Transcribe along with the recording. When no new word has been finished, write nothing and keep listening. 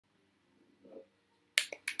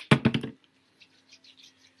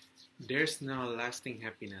There's no lasting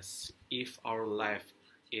happiness if our life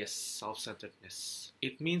is self-centeredness.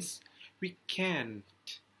 It means we can't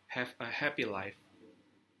have a happy life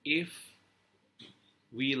if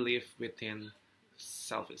we live within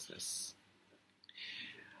selflessness.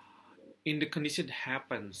 In the condition that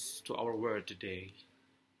happens to our world today,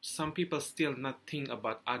 some people still not think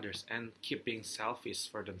about others and keep being selfish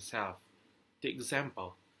for themselves. The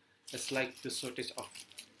example is like the shortage of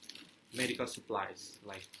medical supplies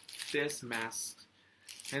like this mask,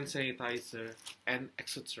 hand sanitizer, and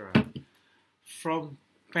etc. from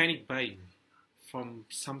panic buying from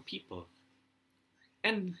some people.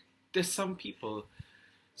 And there's some people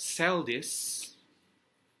sell this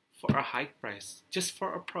for a high price just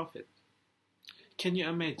for a profit. Can you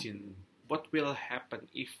imagine what will happen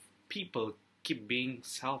if people keep being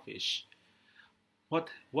selfish? What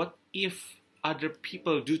if other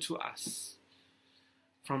people do to us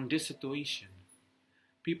from this situation?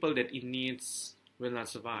 People that in needs will not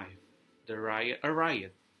survive. A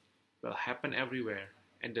riot will happen everywhere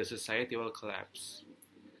and the society will collapse.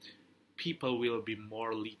 People will be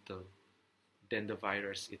more lethal than the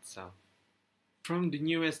virus itself. From the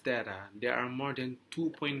newest data, there are more than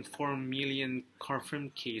 2.4 million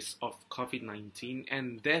confirmed cases of COVID-19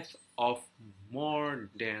 and death of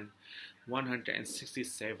more than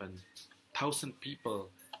 167,000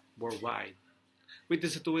 people worldwide. With the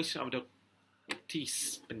situation of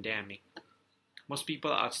this pandemic, most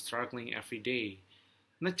people are struggling every day,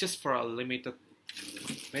 not just for a limited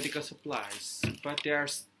medical supplies, but they are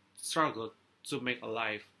struggled to make a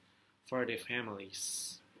life for their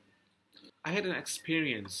families. I had an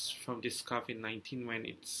experience from this COVID-19 when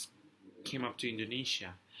it came up to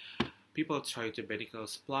Indonesia. People try to buy medical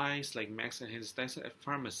supplies like masks and hand sanitizer at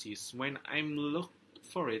pharmacies. When I'm look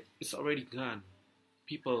for it, it's already gone.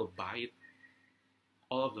 People buy it,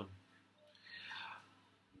 all of them.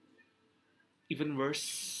 Even worse,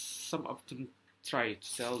 some of them try to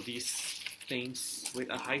sell these things with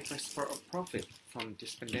a high price for a profit from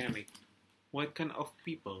this pandemic. What kind of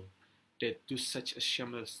people that do such a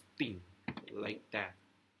shameless thing like that?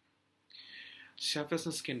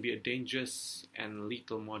 Selflessness can be a dangerous and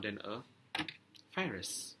lethal more than a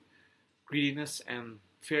virus. Greediness and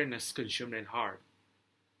fairness consume their heart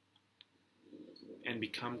and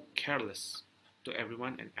become careless to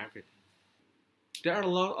everyone and everything. There are a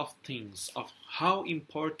lot of things of how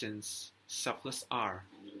important selfless are.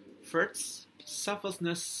 First,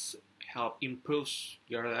 selflessness help improve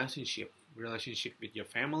your relationship with your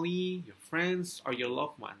family, your friends, or your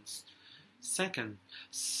loved ones. Second,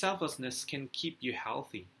 selflessness can keep you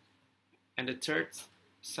healthy. And the third,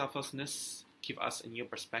 selflessness gives us a new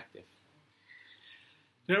perspective.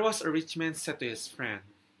 There was a rich man said to his friend,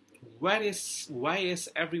 why is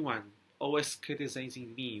everyone always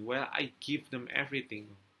criticizing me while I give them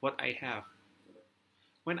everything what I have?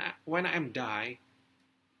 When I'm die,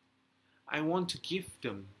 I want to give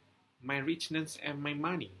them my richness and my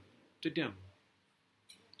money to them.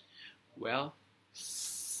 Well,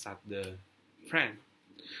 said the friend,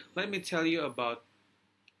 let me tell you about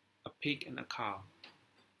a pig and a cow.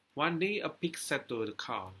 One day a pig said to the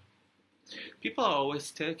cow, people are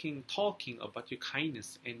always talking about your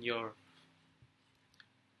kindness and your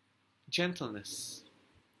gentleness.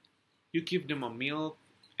 You give them a milk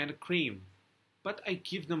and a cream, but I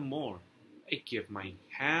give them more. I give my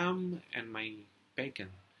ham and my bacon,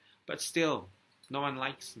 but still, no one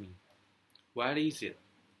likes me. What is it?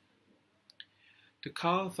 The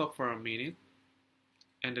cow thought for a minute,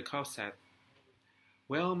 and the cow said,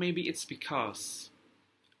 well, maybe it's because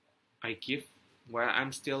I give while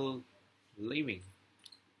I'm still living.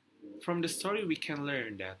 From the story we can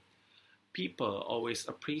learn that people always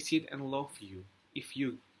appreciate and love you if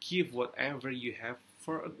you give whatever you have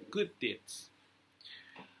for a good deeds,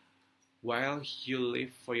 while you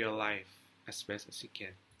live for your life as best as you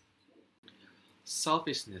can.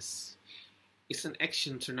 Selfishness is an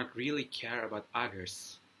action to not really care about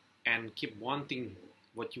others and keep wanting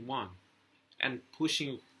what you want and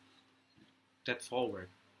pushing that forward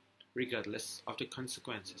regardless of the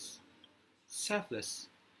consequences. Selfless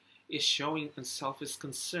is showing unselfish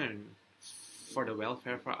concern for the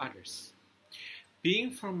welfare for others.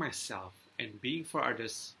 Being for myself and being for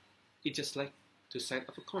others is just like two sides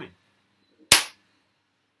of a coin.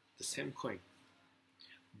 The same coin.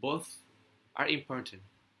 Both are important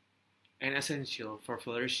and essential for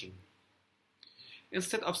flourishing.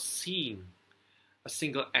 Instead of seeing a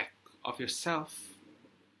single act of yourself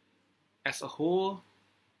as a whole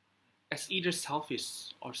as either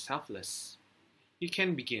selfish or selfless, you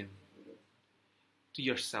can begin to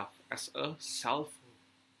yourself as a self.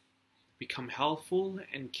 Become helpful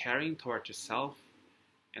and caring toward yourself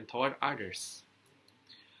and toward others.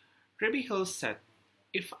 Rabbi Hill said,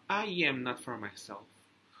 "If I am not for myself,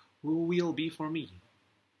 who will be for me?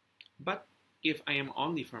 But if I am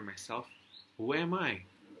only for myself, who am I?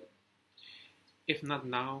 If not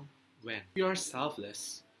now, when?" You are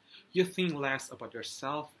selfless. You think less about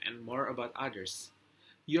yourself and more about others.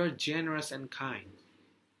 You are generous and kind.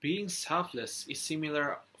 Being selfless is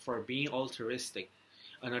similar for being altruistic.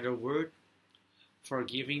 Another word for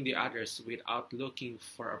giving the others without looking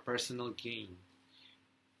for a personal gain.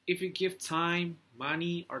 If you give time,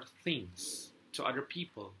 money, or things to other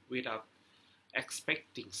people without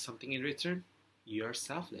expecting something in return, you are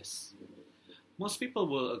selfless. Most people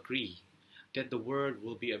will agree that the world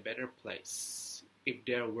will be a better place if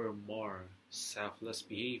there were more selfless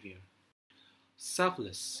behavior.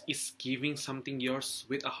 Selfless is giving something yours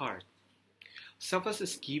with a heart. Selfless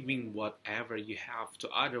is giving whatever you have to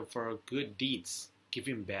others for good deeds,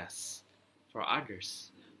 giving best for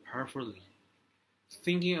others, prayerfully,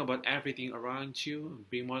 thinking about everything around you,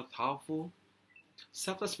 being more thoughtful.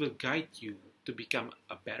 Selfless will guide you to become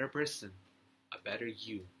a better person, a better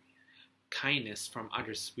you. Kindness from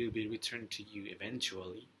others will be returned to you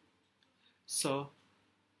eventually. So,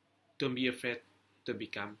 don't be afraid to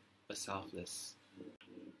become a selfless.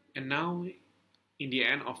 And now, in the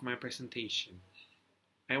end of my presentation,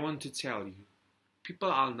 I want to tell you, people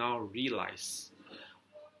will now realize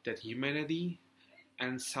that humanity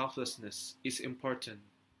and selflessness is important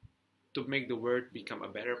to make the world become a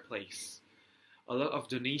better place. A lot of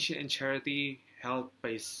donation and charity held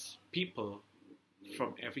by people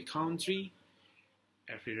from every country,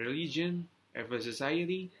 every religion, every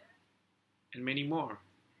society, and many more.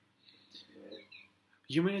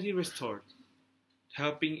 Humanity restored,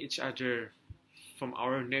 helping each other from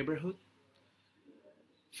our neighborhood,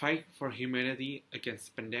 fight for humanity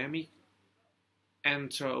against pandemic,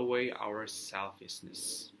 and throw away our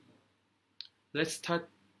selfishness. Let's start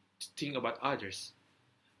to think about others.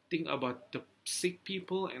 Think about the sick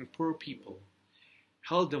people and poor people.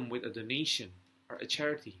 Help them with a donation or a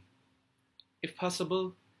charity. If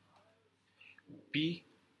possible, be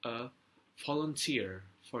a volunteer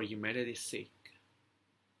for humanity's sake.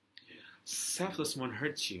 Selfless won't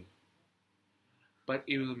hurt you, but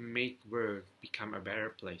it will make the world become a better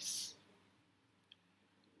place.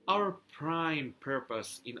 Our prime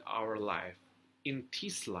purpose in our life, in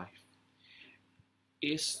this life,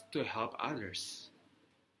 is to help others.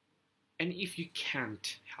 And if you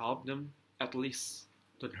can't help them, at least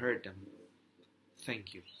don't hurt them.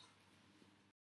 Thank you.